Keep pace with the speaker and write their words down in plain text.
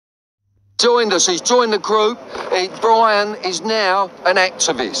joined us. He's joined the group. Brian is now an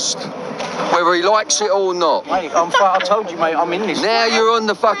activist, whether he likes it or not. Mate, I told you, mate, I'm in this. Now you're on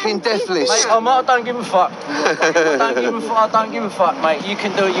the fucking death list. Mate, I don't give a fuck. I don't give a fuck, mate. You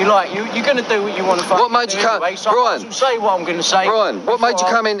can do what you like. You're going to do what you want to fucking What made you come, anyway, so Brian? I'll say what I'm going to say. Brian, what made you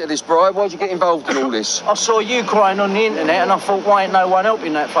come into this, Brian? Why'd you get involved in all this? I saw you crying on the internet and I thought, why ain't no one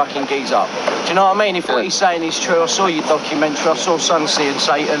helping that fucking geezer? Do you know what I mean? If what he's saying is true, I saw your documentary, I saw Sun, Sea and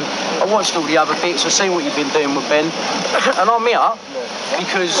Satan, I watched all the other bits, I've seen what you've been doing with Ben, and I'm here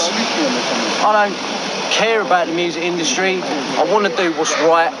because I don't care about the music industry. I want to do what's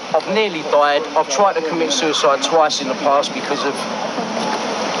right. I've nearly died. I've tried to commit suicide twice in the past because of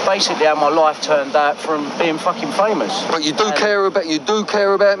basically how my life turned out from being fucking famous. But you do care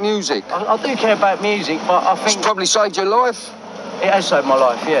about music. I do care about music, but I think it's probably saved your life. It has saved my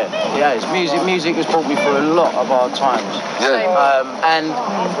life, yeah. It has. Music has brought me through a lot of hard times. Yeah. And,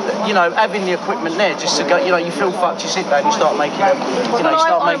 you know, having the equipment there, just to go, you know, you feel fucked, you sit down, you start making, you know, you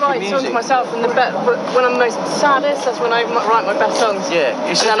start making music. I write songs myself, and but when I'm most saddest, that's when I write my best songs. Yeah.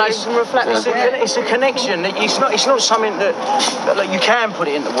 And I can reflect. It's a connection. It's not something that like, you can put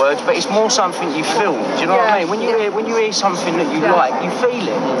it into words, but it's more something you feel. Do you know what I mean? When you hear something that you like, you feel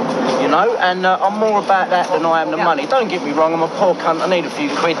it. You know, and I'm more about that than I am the money. Don't get me wrong, I'm a poor cunt, I need a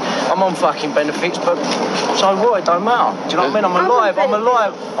few quid, I'm on fucking benefits, but so what, it don't matter. Do you know what I mean?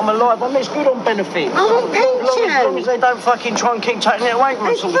 I'm alive, I'm as good on benefits. I'm on pension. As long as they don't fucking try and keep taking it away from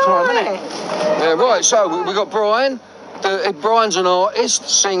us all the time, innit? Yeah, right, so we got Brian. Brian's an artist,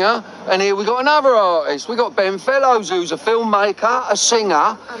 singer, and here we got another artist. We got Ben Fellows, who's a filmmaker, a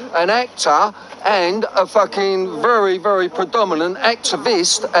singer, an actor, and a fucking very, very predominant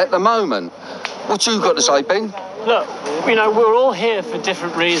activist at the moment. What you got to say, Ben? Look, you know, we're all here for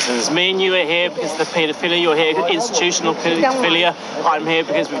different reasons. Me and you are here because of the paedophilia. You're here because institutional paedophilia. I'm here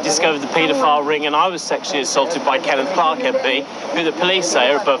because we've discovered the paedophile ring and I was sexually assaulted by Kenneth Clark MP, who the police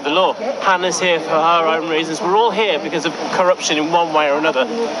say are above the law. Hannah's here for her own reasons. We're all here because of corruption in one way or another.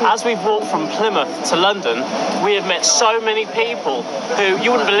 As we've walked from Plymouth to London, we have met so many people who, you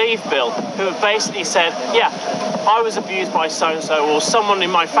wouldn't believe, Bill, who have basically said, yeah, I was abused by so-and-so, or someone in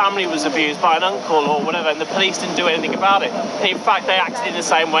my family was abused by an uncle or whatever, and the police didn't do anything about it. And in fact, they acted in the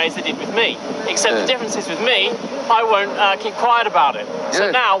same way as they did with me. Except the difference is with me, I won't keep quiet about it. So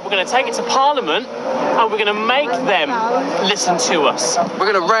now we're going to take it to Parliament and we're going to make them listen to us.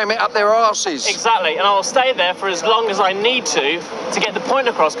 We're going to ram it up their arses. Exactly, and I'll stay there for as long as I need to get the point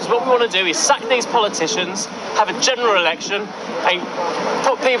across, because what we want to do is sack these politicians, have a general election,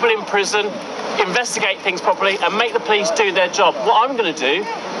 put people in prison, investigate things properly and make the police do their job. What I'm going to do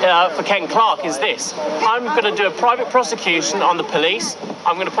for Ken Clark is this. I'm going to do a private prosecution on the police.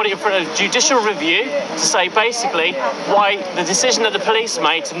 I'm going to put it in front of judicial review to say basically why the decision that the police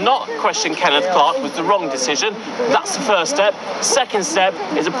made to not question Kenneth Clark was the wrong decision. That's the first step. Second step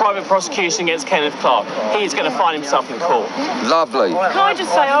is a private prosecution against Kenneth Clark. He's going to find himself in court. Lovely. Can I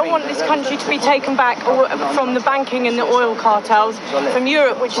just say, I want this country to be taken back from the banking and the oil cartels from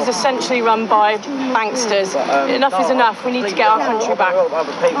Europe, which is essentially run by banksters. Enough is enough. We need to get our country back.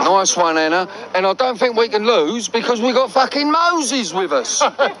 Nice one, Anna. And I don't think we can lose because we got fucking Moses with us. So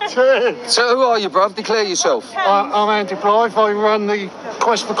who are you, bruv? Declare yourself. I'm Andy Blythe. I run the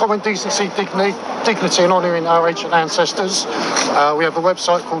Quest for Common Decency, Dignity and Honouring Our Ancient Ancestors. We have a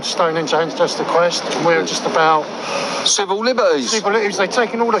website called Stonehenge Ancestor Quest, and we're just about civil liberties. Civil liberties. They've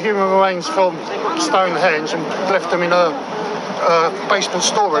taken all the human remains from Stonehenge and left them in a basement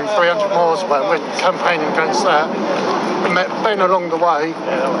storeroom 300 miles away. We're campaigning against that. We met Ben along the way,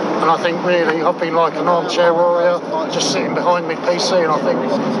 and I think really I've been like an armchair warrior, just sitting behind me PC, and I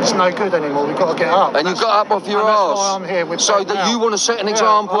think it's no good anymore. We've got to get up. And you got up off your arse. That's why I'm here with so that you want to set an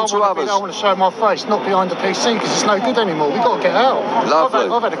example to others. I want to show my face, not behind the PC, because it's no good anymore. We've got to get out. Lovely.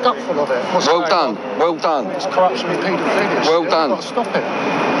 I've had a gutful of it. Well done. Well done. It's corruption and paedophilia. Well done. We've got to stop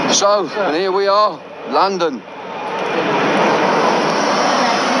it. So, and here we are, London.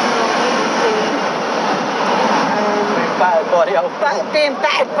 Being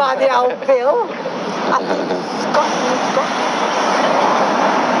battered by the old Bill.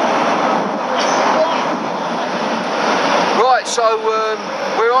 Right, so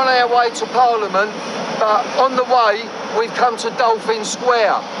we're on our way to Parliament, but on the way we've come to Dolphin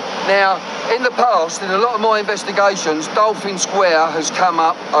Square. Now, in the past, in a lot of my investigations, Dolphin Square has come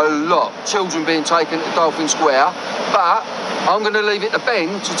up a lot. Children being taken to Dolphin Square, but I'm going to leave it to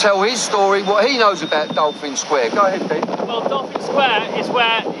Ben to tell his story, what he knows about Dolphin Square. Go ahead, Ben. Well, Dolphin Square is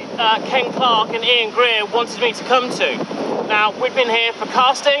where Ken Clark and Ian Greer wanted me to come to. Now, we've been here for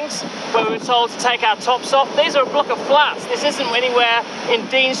castings, where we were told to take our tops off. These are a block of flats. This isn't anywhere in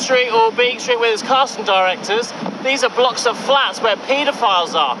Dean Street or Beak Street where there's casting directors. These are blocks of flats where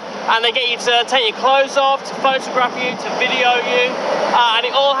paedophiles are. And they get you to take your clothes off, to photograph you, to video you. And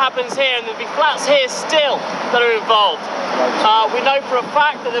it all happens here, and there'll be flats here still that are involved. We know for a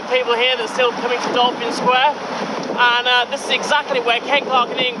fact that there are people here that are still coming to Dolphin Square. And this is exactly where Ken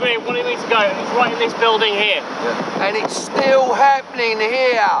Clark and Ian Green wanted me to go. And it's right in this building here. Yeah. And it's still happening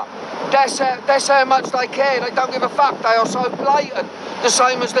here. That's how much they care. They don't give a fuck. They are so blatant. The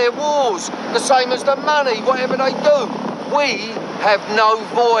same as their wars, the same as the money, whatever they do. We have no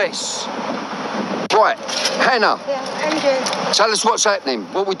voice. Right, Hannah. Yeah, Andrew. Tell us what's happening,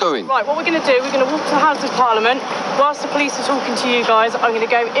 what we're doing. Right, what we're going to do, we're going to walk to the House of Parliament. Whilst the police are talking to you guys, I'm going to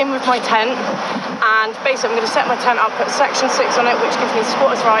go in with my tent, and basically I'm going to set my tent up, put Section 6 on it, which gives me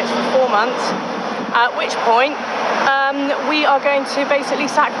squatters' rights for 4 months, at which point we are going to basically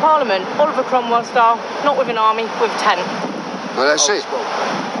sack Parliament, Oliver Cromwell style, not with an army, with a tent. Well, that's it.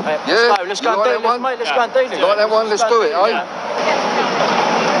 Yeah, let's go and do this, mate. Let's go and do this. You like that one? Let's do it, eh?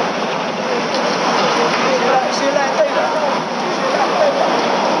 See you later, do that.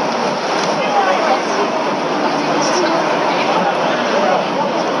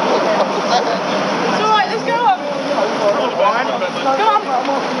 It's all right, let's go on. Come on.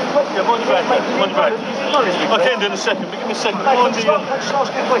 Yeah, mind your back, mind your back. I can do in a second, but give me a second. Can just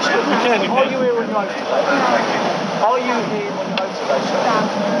ask you a question? You can. Are you here on your own today? Are you here on your own today, sir?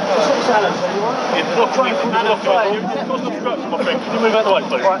 Just let us know, are you all right? You're causing obstruction, my friend. Can you move out the way,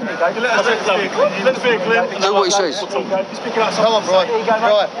 please? Right, there you go. Let's vehicle in. Do what he says. Speak out. Come on, Brian. There you go,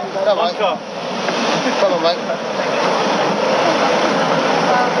 mate. Right. Come on, Car. come on, mate.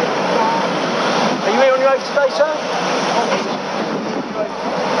 Are you here on your own today, sir?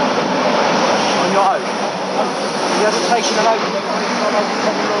 On your own? You haven't taken an oath?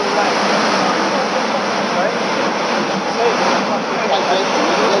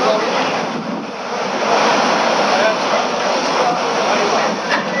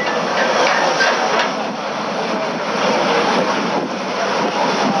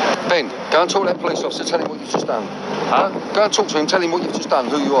 Ben, go and talk to that police officer, tell him what you've just done. Huh? Go and talk to him, tell him what you've just done,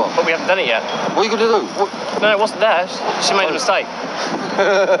 who you are. But we haven't done it yet. What are you going to do? What? No, it wasn't there. She made a mistake.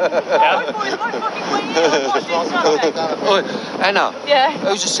 Oi, Anna. Yeah.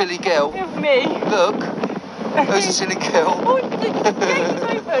 Who's a silly girl? Me. Look. Who's a silly girl? Oh, the gate is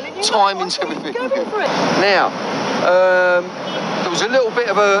open and you Timing's everything. Go for it. Now, there was a little bit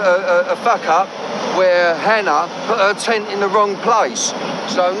of a fuck up where Hannah put her tent in the wrong place.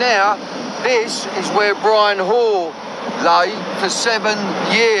 So now, this is where Brian Hall lay for 7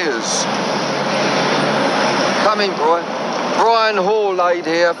 years. Come in, Brian. Brian Hall laid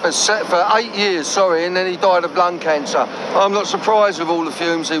here for 8 years, and then he died of lung cancer. I'm not surprised with all the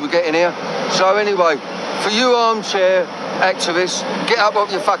fumes he was getting here. So anyway, for you armchair activists, get up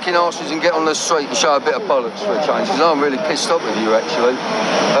off your fucking arses and get on the street and show a bit of bollocks for a change. Because I'm really pissed off with you, actually.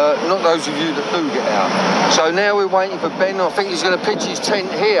 Not those of you that do get out. So now we're waiting for Ben. I think he's going to pitch his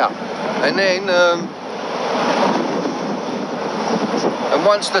tent here. And then... and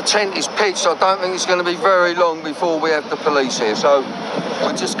once the tent is pitched, I don't think it's going to be very long before we have the police here. So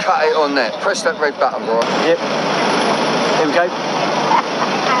we'll just cut it on that. Press that red button, Brian. Yep. Here we go.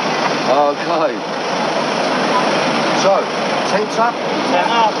 Okay. So, tent's up. Tent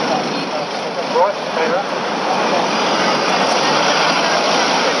up. Right, there up.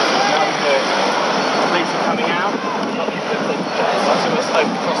 Police are coming out. That's a mistake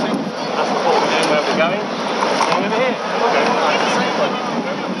crossing. That's what we're doing, where we're going. Over here.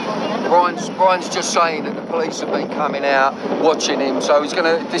 Brian's just saying that the police have been coming out, watching him, so he's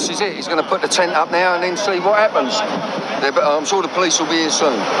gonna, this is it, he's gonna put the tent up now and then see what happens. I'm sure the police will be here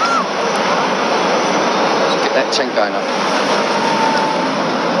soon. Let's get that tent going up.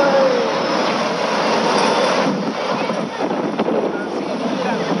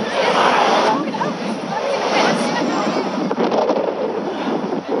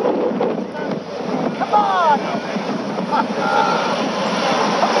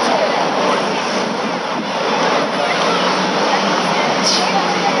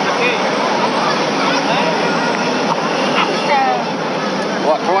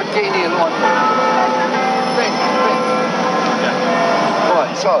 Right, get in here like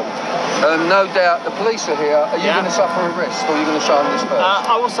Right, so, no doubt the police are here. Are you going to suffer arrest or are you going to show them this first?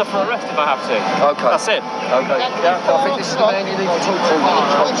 I will suffer arrest if I have to. Okay. That's it. Okay. Yeah, I think this is the man you need to talk to.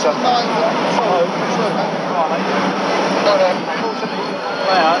 Officer.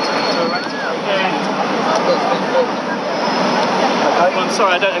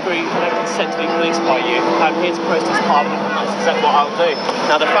 sorry, I don't agree. I don't consent to being policed by you. I'm here to protest Parliament, and that's exactly what I'll do.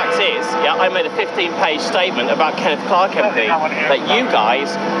 Now, the fact is, yeah, I made a 15-page statement about Kenneth Clark MP that you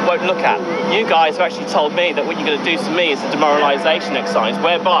guys won't look at. You guys have actually told me that what you're going to do to me is a demoralisation exercise,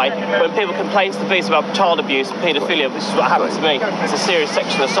 whereby when people complain to the police about child abuse and paedophilia, which is what happened to me, it's a serious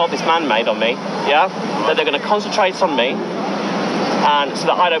sexual assault this man made on me, yeah, that they're going to concentrate on me, and so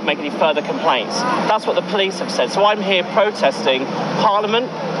that I don't make any further complaints. That's what the police have said. So I'm here protesting Parliament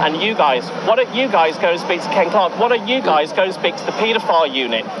and you guys. Why don't you guys go and speak to Ken Clark? Why don't you guys go and speak to the paedophile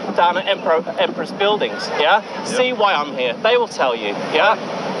unit down at Empress Buildings, yeah? See why I'm here. They will tell you, yeah?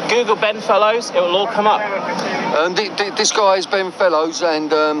 Google Ben Fellows, it will all come up. This guy is Ben Fellows,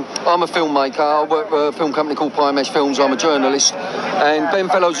 and I'm a filmmaker. I work for a film company called Pie Mesh Films. I'm a journalist, and Ben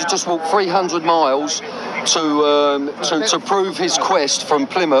Fellows has just walked 300 miles to prove his quest from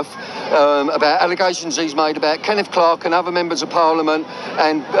Plymouth about allegations he's made about Kenneth Clark and other members of Parliament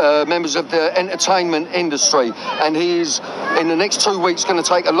and members of the entertainment industry. And he is, in the next 2 weeks, going to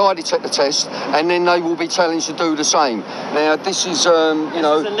take a lie detector test, and then they will be challenged to do the same. Now, this is, you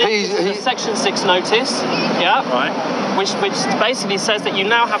know, this is a Section 6 notice, yeah, right, which basically says that you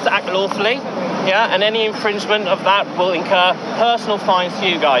now have to act lawfully, yeah, and any infringement of that will incur personal fines to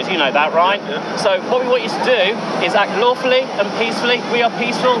you guys. You know that, right? Yeah. So what we want you to do is act lawfully and peacefully. We are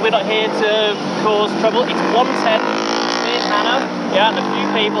peaceful. We're not here to cause trouble. It's 110, me and Hannah, yeah, and a few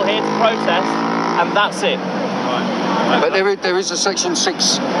people here to protest, and that's it. right. But there is a Section 6.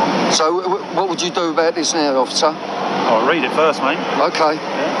 So what would you do about this now, officer? I'll read it first, mate. Okay.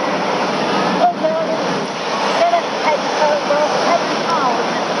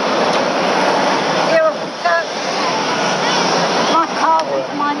 My car with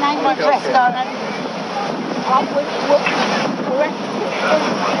my name and address on it. I'm with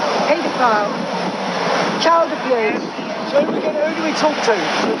paedophile, child abuse. So who do we talk to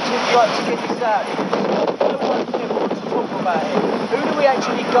get this out? To talk about it. Who do we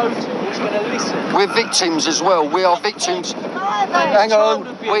actually go to who's going to listen? We're victims as well. We are victims. Hang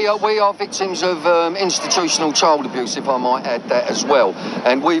on. We are victims of institutional child abuse, if I might add that as well.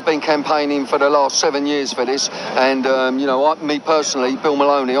 And we've been campaigning for the last 7 years for this. And you know, me personally, Bill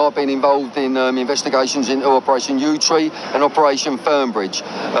Maloney, I've been involved in investigations into Operation U-Tree and Operation Fernbridge.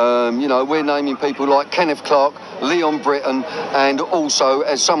 You know, we're naming people like Kenneth Clark, Leon Britton, and also,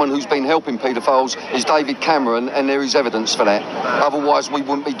 as someone who's been helping paedophiles, is David Cameron, and there is evidence for that. Otherwise, we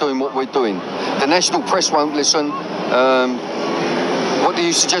wouldn't be doing what we're doing. The national press won't listen. What do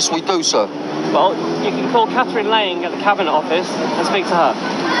you suggest we do, sir? Well, you can call Catherine Lang at the Cabinet Office and speak to her.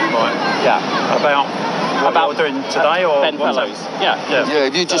 Right. Yeah. About what we're doing today, or Ben Fellows. Yeah. Yeah,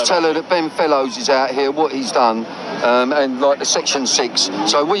 if you just tell her that Ben Fellows is out here, what he's done, and like the Section 6.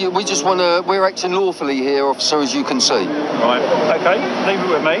 So we just want to, we're acting lawfully here, officer, as you can see. Right. Okay. Leave it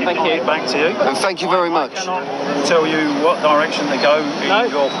with me. Thank you. I'll get back to you. And thank you very much. I cannot tell you what direction to go in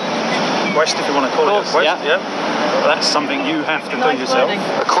your quest, if you want to call it a quest. Yeah. That's something you have to do yourself.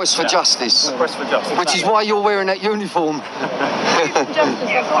 A quest for justice. A quest for justice. Which is why you're wearing that uniform.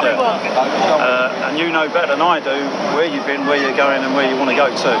 And you know better than I do where you've been, where you're going, and where you want to go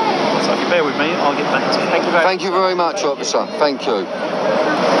to. So if you bear with me, I'll get back to you. Thank you very much. Thank you very much, officer. Thank you.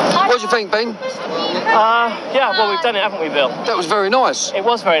 What do you think, Ben? Yeah, well, we've done it, haven't we, Bill? That was very nice. It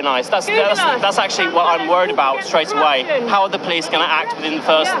was very nice. That's actually what I'm worried about straight away. How are the police going to act within the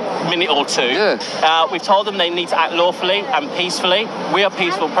first minute or two? Yeah. We've told them they need to act lawfully and peacefully. We are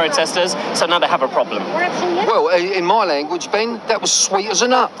peaceful protesters, so now they have a problem. Well, in my language, Ben, that was sweet as a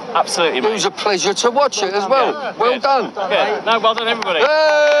nut. Absolutely, It mate. was a pleasure to watch it as well. Yeah. Well Good. done. Good. No, well done, everybody.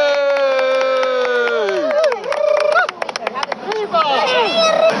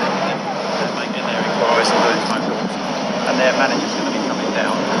 Making their inquiries and doing phone calls, and their manager's going to be coming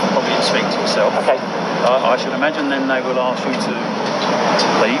down, probably to speak to yourself. Okay. I should imagine then they will ask you to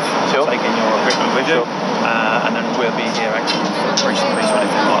leave, Sure. take in your equipment with you, and then we'll be here acting for breach of peace or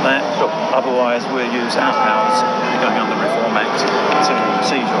anything like that. Sure. Otherwise, we'll use our powers going under the Reform Act, civil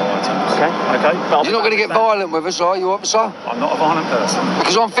procedural items. Okay. Okay? You're not going to get violent with us, are you, officer? I'm not a violent person.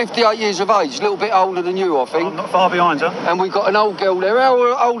 Because I'm 58 years of age, a little bit older than you, I I'm think. not far behind you. And we've got an old girl there. How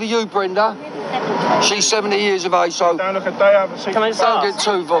old are you, Brenda? She's 70 years of age, so Don't look a day over 60. Can I just don't ask? get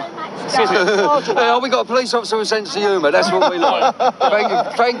too Excuse me. Yeah, we got a police officer with a sense of humour. That's what we like.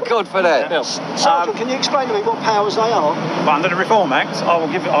 Thank God for that. Bill. Sergeant, can you explain to me what powers they are? But under the Reform Act, I'll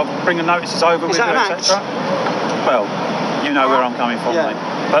bring the notices over with you, that an act? etc. Well, you know where I'm coming from, Yeah. mate.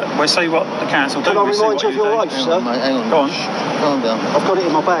 But we'll see what the council do. Can I remind you of your life, sir? Hang on. Go on. Calm down. I've got it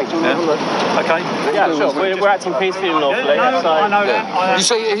in my bag. Do you want to have a look? Okay. Yeah, sure. We're acting peacefully and lawfully. Yeah, no, so. I know that. You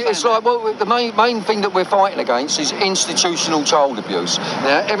see, it's like, well, the main thing that we're fighting against is institutional child abuse.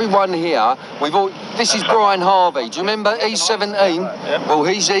 Now, everyone here, this is Brian Harvey. Do you remember E17? Yeah. Well,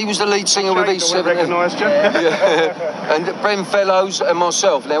 he was the lead singer with E17. Yeah. And Ben Fellows and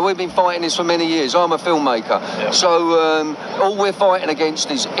myself. Now, we've been fighting this for many years. I'm a filmmaker. Yeah. So, all we're fighting against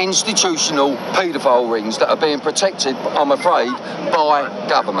is institutional paedophile rings that are being protected, I'm afraid, by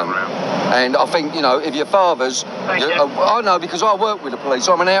government. And I think, you know, if your father's... I know because I work with the police.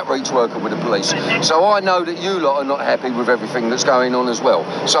 I'm an outreach worker with the police. So I know that you lot are not happy with everything that's going on as well.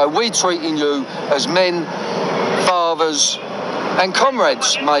 So we're treating you as men, fathers and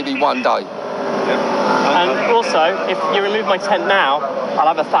comrades maybe one day. And also, if you remove my tent now, I'll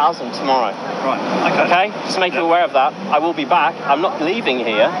have 1,000 tomorrow. Right, okay. Okay? Just make you aware of that. I will be back. I'm not leaving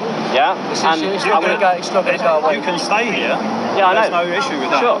here. Yeah? It's not going to go away. You can stay here. Yeah, I know. There's no issue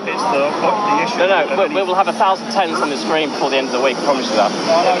with that. Sure. It's the issue. No, we will have 1,000 tents on the screen before the end of the week, I promise you that.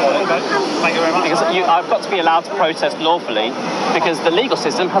 Okay. Thank you very much. Because I've got to be allowed to protest lawfully because the legal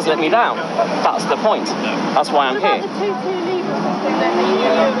system has let me down. That's the point. That's why I'm here.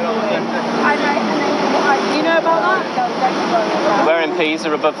 Do you know about that? Where MPs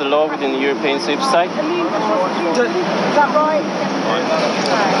are above the law within the European superstate. Is that right?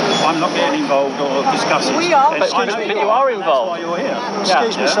 I'm not getting involved or discussing. We are. But you are involved. That's why you're here.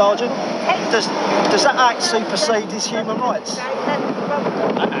 Excuse me, Sergeant. Does that act supersede his human rights?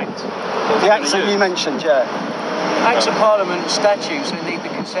 That act. The acts that you mentioned, yeah. Acts of Parliament, statutes, and need the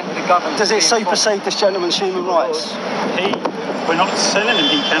consent of the government. Does it supersede this gentleman's human rights? We're not telling him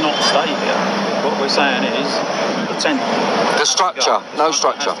he cannot stay here. What we're saying is the tent. The structure, no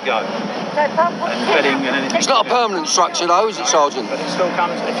structure. Has to go. And bedding and anything. It's not a permanent structure though, is it, Sergeant? But it still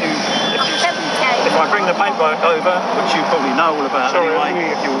comes if I bring the paperwork over, which you probably know all about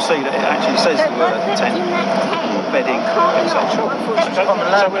anyway, you will see that it actually says the word tent, bedding, etc. So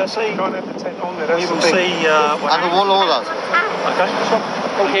we'll see. We will see. Under what law?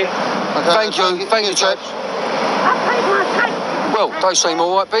 Okay. Thank you. Thank you, Church. Well, they seem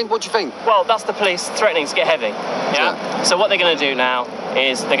all right, Ben. What do you think? Well, that's the police threatening to get heavy. Yeah. So what they're going to do now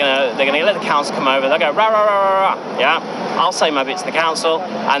is they're going to let the council come over. They'll go rah rah rah rah rah. Yeah. I'll say my bit to the council,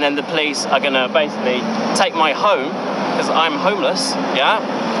 and then the police are going to basically take my home because I'm homeless. Yeah.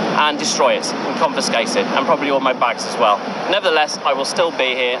 And destroy it and confiscate it, and probably all my bags as well. Nevertheless, I will still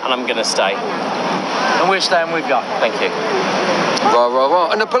be here, and I'm going to stay. And we're staying with you. Thank you. Right.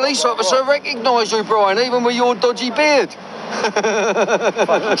 And the police officer recognised you, Brian, even with your dodgy beard.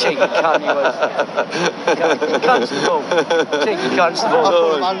 Fucking cheeky cunt you was. Constable. Cheeky constable.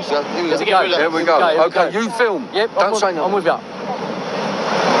 Here we go. Okay, you film. Yep, Don't say nothing. I'm with you.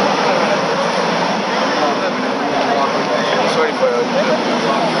 Sorry for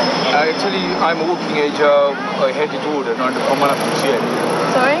actually, I'm working as a heritage warden under command of the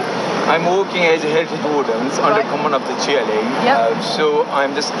GLA. Sorry? I'm working as a heritage warden under command of the GLA. Yep. So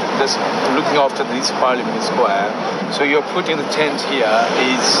I'm just looking after this Parliament Square. So you're putting the tent here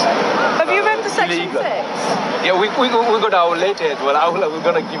is. Have you read the section 6? Yeah, we got our letter as well. We're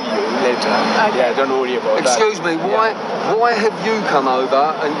gonna give you later. Okay. Yeah, don't worry about Excuse me, why have you come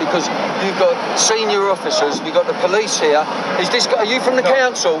over? And because you've got senior officers, you've got the police here. Are you from the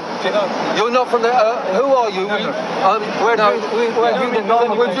council? You're not from the. Who are you?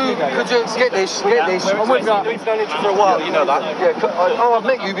 Could you get this? Get this. We've known each other for a while, you know that. Yeah. I've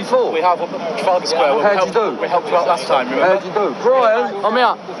met you before. We have Trafalgar Square. How'd you do? We helped you out last time, remember? How'd you do? Brian. I'm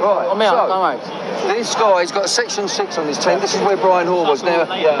here. Right. I'm here. So, Don't worry. this guy's got a section 6 on his tent. This is where Brian Hall was. Now,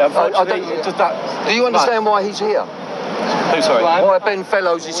 do you understand why he's here? Who, sorry? Why Ben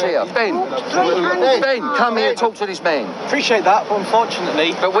Fellows is here? Ben, come here, talk to this man. Appreciate that, but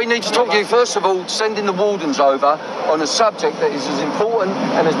unfortunately... But we need to talk to you, first of all, sending the wardens over on a subject that is as important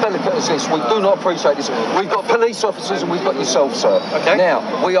and as delicate as this. We do not appreciate this. We've got police officers and we've got yourself, sir. Okay.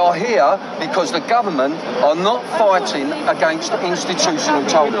 Now, we are here because the government are not fighting against institutional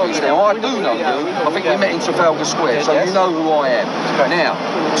child abuse. Now, I do know you. I think we met in Trafalgar Square, so you know who I am. Now,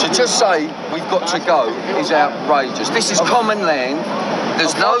 to just say we've got to go is outrageous. This is common land.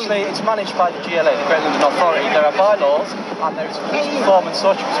 There's Unfortunately, it's managed by the GLA, the Great London Authority. There are bylaws and there is a police reform and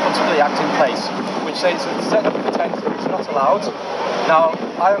social responsibility act in place, which says that the setting up of the tent is not allowed. Now,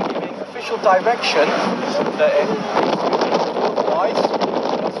 I am giving official direction that it is otherwise,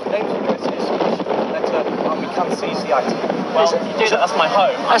 names and addresses, letters and we can seize the item. Well, you do that, that's my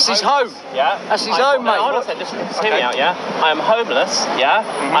home. That's his home. Yeah? That's his home, mate. Hold on a second, just hear me out, yeah? I am homeless, yeah?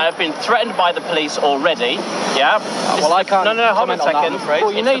 I have been threatened by the police already, yeah? Well, I can't No, hold on a comment on that, second. I'm afraid.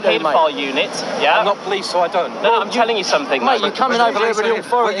 Well, you need the to, mate. paedophile unit, yeah? I'm not police, so I don't. No, I'm telling you something. Mate, you're coming over here with the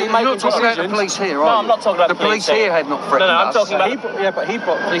authority and making You're not talking about the decisions. police here, No, are you? I'm not talking about the police here. here had not threatened No, I'm us. talking about... But he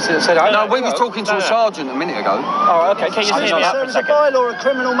brought police that said, No, we were talking to a sergeant a minute ago. Oh, okay. Can you just hear me out for a There's a second? bylaw, a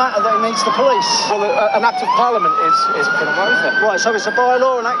criminal matter that needs the police. Well, an act of parliament is a criminal matter, isn't it? Right, so it's a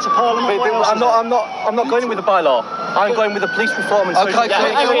bylaw, an act of parliament. What else I'm is it? not going with the bylaw. I'm going with the police reform and social Okay,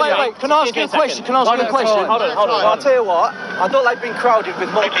 justice. Hang on, wait. Can I ask you a question? Can I ask you a question? Hold on. I'll tell you what, I don't like being crowded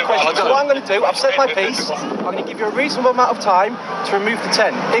with multiple questions. So what I'm going to do, I've said my piece, I'm going to give you a reasonable amount of time to remove the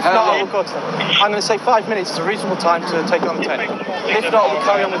tent. If not, I will go to them. I'm going to say 5 minutes is a reasonable time to take down the tent. If not, we'll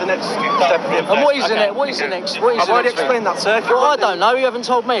carry on with the next step. And what is the next? What is the next? What is I've the already next thing? explained that, sir. Well, I don't know. You haven't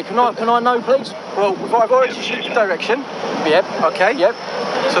told me. Can I know, please? Well, I've already issued the direction. Yep. Okay. Yep.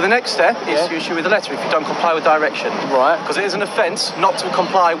 So the next step is to issue with a letter if you don't comply with direction. Right. Because it is an offence not to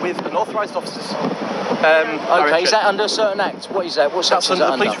comply with an authorised officer's Okay, direction. is that under a certain act? What is that? What That's section is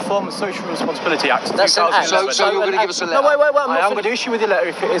under that the under? Police Reform and Social Responsibility Act. That's an act. 2011. So you're going to give us a letter? No, wait. I am going to issue with your letter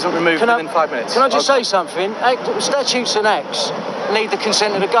if it isn't removed within 5 minutes. Can I just say something? Statutes and acts need the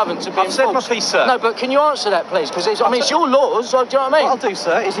consent of the governed to be I've said my enforced. piece, sir. No, but can you answer that, please? Because it's your laws. Do you know what I mean? What I'll do,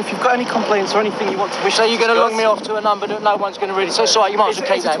 sir, is if you've got any complaints or anything you want to wish So to you're going to discuss- long me off to a number that no one's going to really... So it's all right, you might as well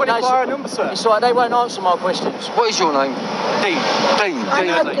keep It's a that. 24-hour number, sir. It's all right, they won't answer my questions. What is your name? Dean. I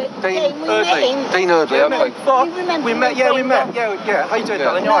know Dean, we met him. Dean Erdley, okay. You remember we met. Yeah. How you doing,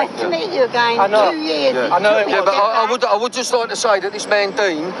 darling? You all Nice right? to meet you again. I know. 2 years. I know it Yeah, was. but I would just like to say that this man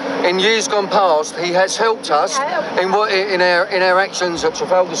Dean, in years gone past, he has helped us in our actions at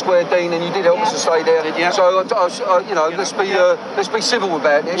Trafalgar Square, Dean, and you did help us to stay there. Yeah. So let's be civil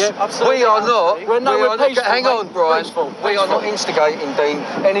about this. Yeah, absolutely. We are not. We're peaceful, hang on, mate. Brian. Peaceful. We are not instigating, Dean,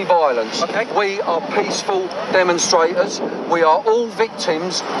 any violence. Okay. We are peaceful demonstrators. We are all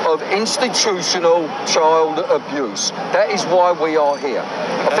victims of institutional child abuse. That is why we are here.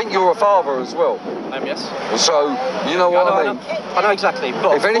 I think you're a father as well. Yes. So, you know what I mean? I know exactly.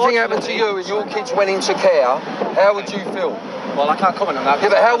 But If anything happened to you and your kids went into care, how would you feel? Well, I can't comment on that. Yeah,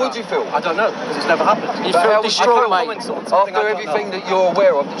 but how would you feel? I don't know, because it's never happened. You But feel how would you distraught, feel, mate. after everything that you're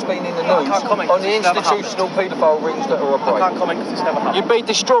aware of that's been in the news can't comment on the 'cause it's never institutional paedophile rings that are I can't operating? comment because it's never happened. You'd be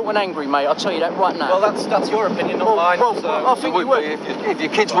distraught and angry, mate. I'll tell you that right now. Well, that's your opinion, not mine. well, so- I think You would be. If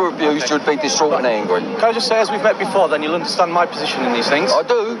your kids were abused, you'd be distraught and angry. Can I just say, as we've met before, then you'll understand my position in these things. I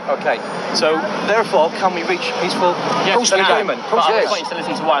do. Okay. So, therefore, can we reach peaceful course we can. agreement? But I Yes. just want you to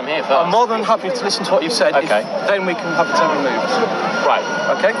listen to why I'm here first. I'm more than happy to listen to what you've said. Okay. Then we can have the tent removed. Right.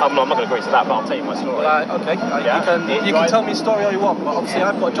 Okay. I'm not going to agree to that, but I'll tell you my story. Okay. Yeah. You can tell me a story all you want, but obviously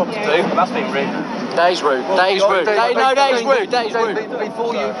I've got a job to do. That's been rude. That is rude. That is rude. That is rude. That is rude.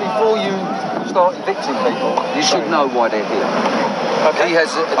 Before you start evicting people, you should know why they're here. Okay. He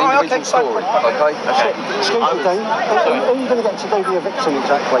has an individual story. Okay. Excuse me, Dean. Are you going to get to do the eviction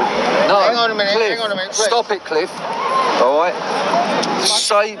exactly? No. Hang on a minute, Cliff, hang on a minute, Cliff. Stop it, Cliff. All right.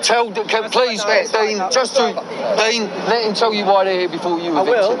 Please, Dean. Dean, let him tell you why they're here before you I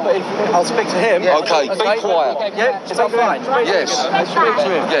evict will, him. but I'll speak to him. Okay, be quiet. Yeah, is that fine? Yes.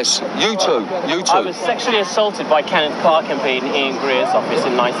 Yes. You too. You I too. was sexually assaulted by Kenneth Clark MP in Ian Greer's office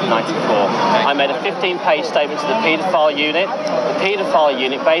in 1994. I made a 15-page statement to the paedophile unit. The paedophile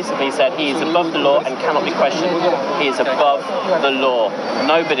unit basically said he is above the law and cannot be questioned. He is above the law.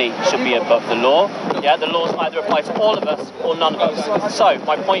 Nobody should be above the law. Yeah, the laws either apply to all of us or none of us. So,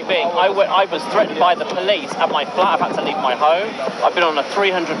 my point being, I was threatened by the police at my flat. I've had to leave my home. I've been on a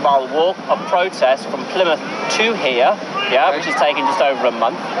 300-mile walk of protest from Plymouth to here, yeah, which has taken just over a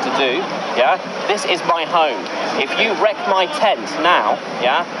month to do, yeah. This is my home. If you wreck my tent now,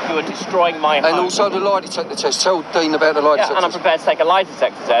 yeah, you are destroying my home. And also the lie detector test. Tell Dean about the lie detector and I'm test. prepared to take a lie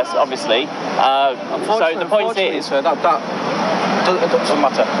detector test, obviously. So the point is, sir, that doesn't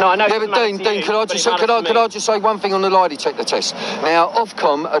matter. no, I know. Yeah, but Dean, can I just say one thing on the lie detector test? Now,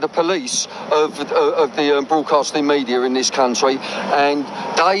 Ofcom are the police of the broadcasting media in this country, and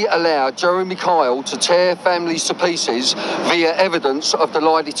they allowed Jeremy Kyle to tear families to pieces via evidence of the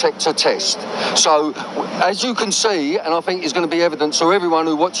lie detector test. So, as you can see, and I think it's going to be evidence to everyone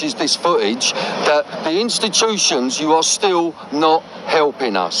who watches this footage, that the institutions, you are still not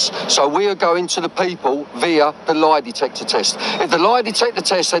helping us. So we are going to the people via the lie detector test. If the lie detector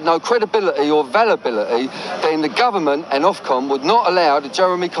test had no credibility or validity, then the government and Ofcom would not allow the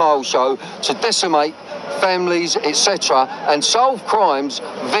Jeremy Kyle show to decimate families, etc., and solve crimes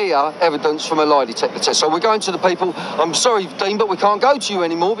via evidence from a lie detector test. So we're going to the people. I'm I'm sorry, Dean, but we can't go to you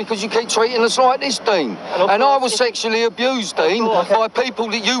anymore because you keep treating us like this, Dean. And I was sexually abused, Dean, by people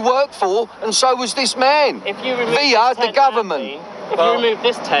that you work for, and so was this man. If you remove via the government. If you remove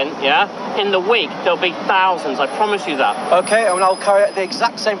this tent, yeah, in the week there'll be thousands. I promise you that. Okay, and I'll carry out the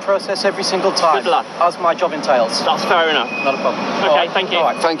exact same process every single time. Good luck. As my job entails. That's fair enough. Not a problem. Okay, thank you. All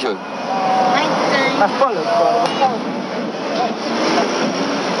right, thank you. That's bollocks, bro.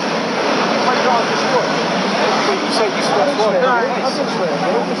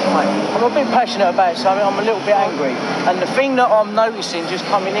 I'm a bit passionate about something, I'm a little bit angry. And the thing that I'm noticing just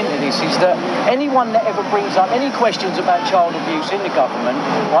coming into this is that anyone that ever brings up any questions about child abuse in the government,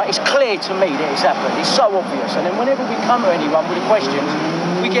 right, it's clear to me that it's happened. It's so obvious. And then whenever we come to anyone with the questions,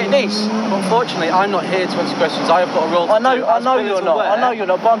 we get this. Unfortunately, I'm not here to answer questions. I have got a role to do. I know you're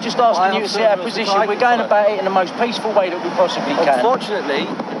not, but I'm just asking you to see our position. We're going about it in the most peaceful way that we possibly can. Unfortunately,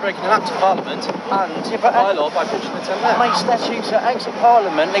 you're breaking an Act of Parliament and bylaw by pushing the tent there. Mate, statutes and Acts of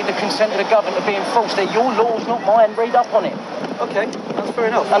Parliament need the consent of the government to be enforced. They're your laws, not mine. Read up on it. Okay, that's fair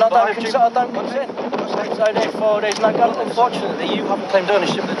enough. And I don't consent. So therefore, there's no government. Unfortunately, you haven't claimed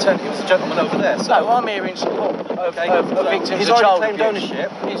ownership of the tent. It was the gentleman over there. So. No, I'm here in support of victims of child abuse.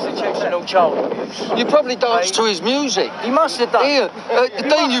 Ownership. Institutional child abuse. You probably danced to his music. He must have done. Here,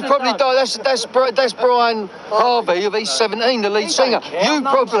 Dean, you probably danced. That's Brian Harvey of East 17, the lead singer. You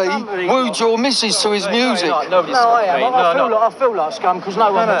probably wooed your missus to his music. No, I am. I feel like scum because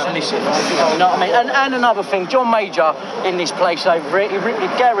no one wants to listen. You know what I mean? And another thing, John Major in this place over it, he ripped the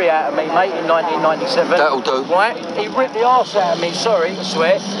Gary out of me, mate, in 1997. That'll do. Right? He ripped the arse out of me, sorry, I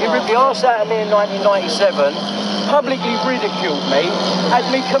swear. He ripped the arse out of me in 1997, publicly ridiculed me, had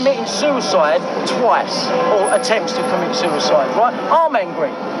me committing suicide twice, or attempts to commit suicide, right? I'm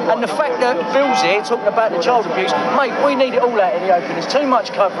angry. And the fact that Bill's here talking about the child abuse, mate, we need it all out in the open. There's too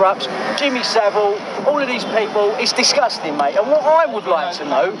much cover-ups. Jimmy Savile, all of these people, it's disgusting, mate. And what I would like to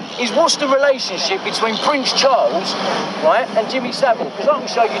know is what's the relationship between Prince Charles, right, and Jimmy Savile? Because I can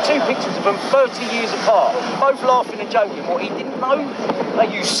show you two pictures of them 30 years apart, both laughing and joking. What, he didn't know? Are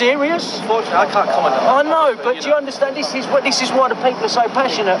you serious? Unfortunately, I can't comment on that. I know, but do you understand? This is why the people are so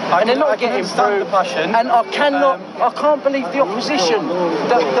passionate, and they're not getting through. The passion. And I can't believe the opposition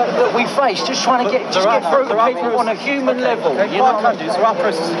that we face, just trying to get through to people on a human level. Okay, what I can do is there are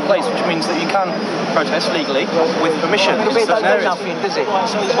processes in place which means that you can protest legally with permission. But it don't do nothing, does it?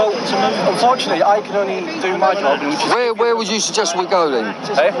 Well, unfortunately, I can only do my job. Which is Where would you suggest we go then?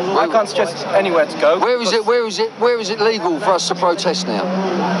 I can't suggest anywhere to go. Where is it legal for us to protest now?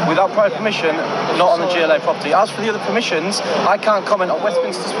 Without prior permission, not on the GLA property. As for the other permissions, I can't comment on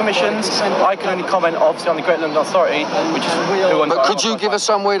Westminster's permissions. I can only comment, obviously, on the Great London Authority, which is who. But could you give us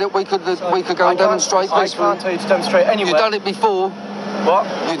somewhere that we could go and demonstrate peacefully? I can't tell you to demonstrate anywhere. You've done it before. What?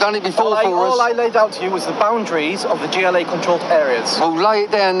 You've done it before for us. All I laid out to you was the boundaries of the GLA-controlled areas. Well, lay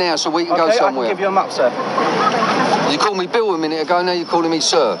it down now so we can go somewhere. I can give you a map, sir. You called me Bill a minute ago, now you're calling me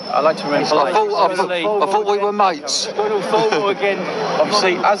sir. I like to remain polite. I thought we were mates. Again.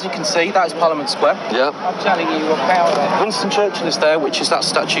 Obviously, as you can see, that is Parliament Square. Yeah. I'm telling you, your power. Winston Churchill is there, which is that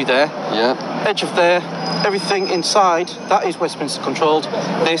statue there. Yeah. Edge of there, everything inside, that is Westminster controlled.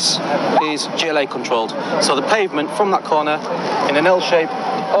 This is GLA controlled. So the pavement from that corner, in an L shape,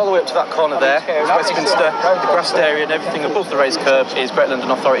 all the way up to that corner there, is Westminster, the grassed area and everything above the raised curb is Great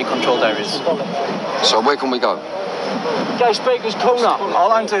London Authority controlled areas. So where can we go? Go Speaker's Corner.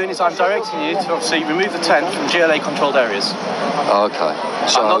 All I'm doing is I'm directing you to obviously remove the tent from GLA controlled areas. Okay.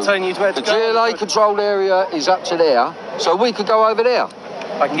 So I'm not telling you where to go. The GLA controlled area is up to there, so we could go over there.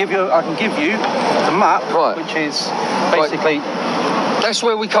 I can give you the map, right, which is basically. That's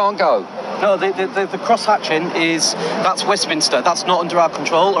where we can't go. No, the cross-hatching that's Westminster. That's not under our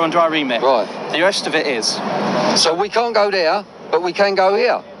control or under our remit. Right. The rest of it is. So we can't go there, but we can go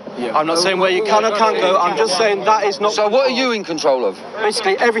here. Yeah. I'm not saying where you can or can't go. I'm just saying that is not. So what are you in control of?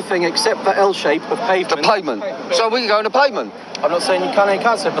 Basically everything except the L shape of pavement. The pavement. So we can go on the pavement. I'm not saying you can or you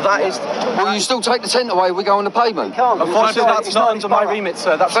can't, sir, but that is. Will you still take the tent away? We go on the pavement. Unfortunately, that's not under my remit,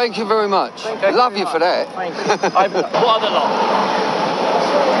 sir. Thank you very much. Love you for that. What other lot?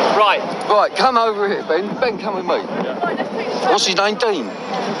 Right, come over here, Ben. Ben, come with me. What's his name? Dean.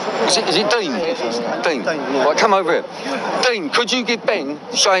 Is it Dean? Dean. Right, come over here. Dean, could you give Ben,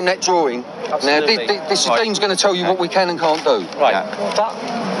 show him that drawing? Absolutely. Now, this is Dean's going to tell you what we can and can't do. Right.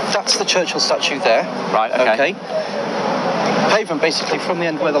 That's the Churchill statue there. Right, okay. Pavement basically from the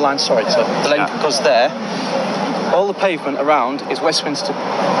end where the line, the lane goes there. All the pavement around is Westminster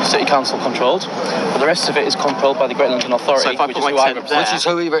City Council controlled, but the rest of it is controlled by the Great London Authority, which is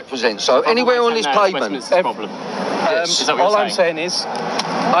who he represents. So anywhere on this pavement. Problem. All I'm saying is,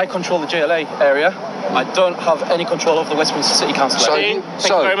 I control the GLA area. I don't have any control over the Westminster City Council. So, Dean, thank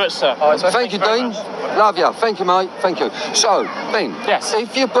you very much, sir. Thank you, Dean. Love you. Thank you, mate. Thank you. So, Ben, yes.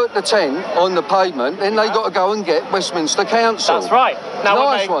 If you put the tent on the pavement, then they got to go and get Westminster Council. That's right.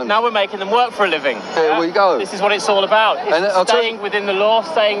 Now we're making them work for a living. There we go. This is what it's all about. It's staying within the law,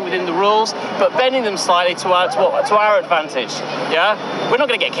 staying within the rules, but bending them slightly to our advantage. Yeah? We're not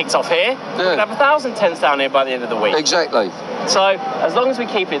going to get kicked off here. We're going to have 1,000 tents down here by the end of the week. Exactly. So, as long as we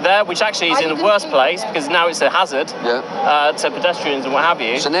keep it there, which actually is in the worst place, because now it's a hazard to pedestrians and what have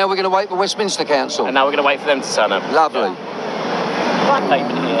you. So now we're going to wait for Westminster Council. And now we're going to wait for them to turn up. Lovely.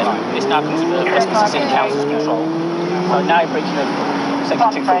 Pavement here, it's now comes under Westminster City Council's control. So now you're breaching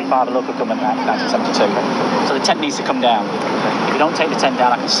Section 245 of Local Government Act 1972. So the tent needs to come down. If you don't take the tent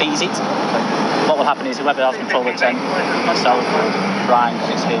down, I can seize it. What will happen is whoever has control of the tent, myself, Brian,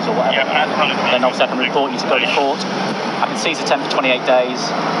 because it's his or whatever, then obviously I can report you to go to court. I can seize the tent for 28 days.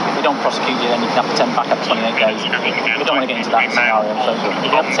 If we don't prosecute you, then you can have the tent back after 28 days. We don't want to get into that scenario. So if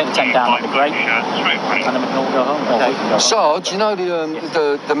you have to take the tent down, that'd be great. And then we can all go home. Okay. Sarge, you know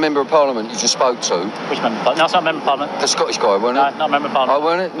the Member of Parliament you just spoke to? Which Member of Parliament? No, it's not a Member of Parliament. The Scottish guy, wasn't it? No, not a Member of Parliament. Oh,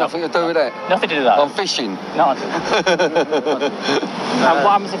 wasn't it? Nothing to do with that? Nothing to do with that. I'm fishing. No. And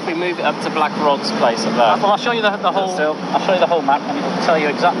what happens if we move it up to Black Rod's place up there? Well, I'll show you the whole. I'll show you the whole map, and it'll tell you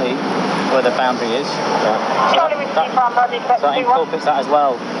exactly where the boundary is. So that incorporates that as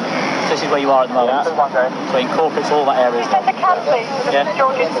well. So this is where you are at the moment. So it incorporates all that area as well. Yeah.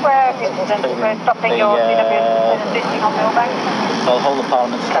 So the whole of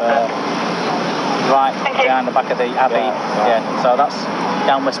Parliament Square, right behind the back of the Abbey. Yeah. So that's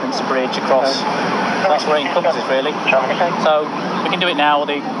down Westminster Bridge across. That's where it encompasses really. So we can do it now.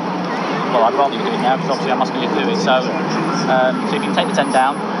 Well, I'd rather you do it now because obviously I'm asking you to do it. So, so if you can take the tent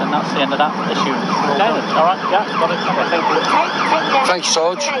down, then that's the end of that issue. Okay, all right, yeah, got it. Okay, thank you. Thanks,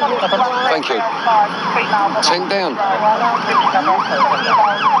 Sarge. Thank you. Tent down.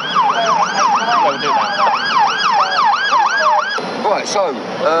 We'll do that. Right, so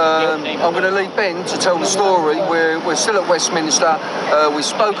I'm going to leave Ben to tell the story. We're still at Westminster. We've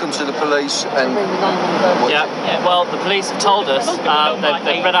spoken to the police and... Yeah, well, the police have told us,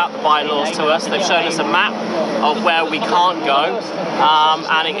 they've read out the bylaws to us, they've shown us a map of where we can't go,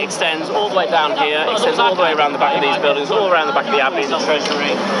 and it extends all the way down here, extends all the way around the back of these buildings, all around the back of the Abbey, the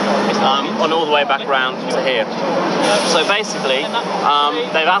Treasury, and all the way back around to here. So basically,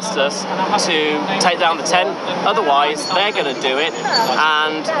 they've asked us to take down the tent, otherwise they're going to do it,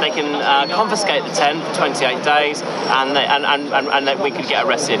 and they can confiscate the tent for 28 days, and we could get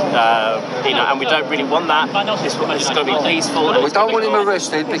arrested. And we don't really want that. This is going to be peaceful. We don't want him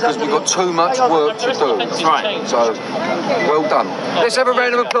arrested because we've got too much work to do. That's right. So, well done. Let's have a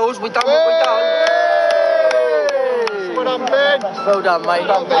round of applause. We've done what we've done. Well done, Ben. Well done, mate.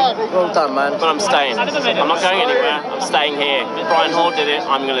 Well done, man. But I'm staying. I'm not going anywhere. I'm staying here. Brian Hall did it.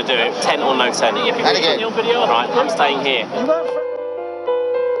 I'm going to do it. Tent or no tent. And again. Right, I'm staying here.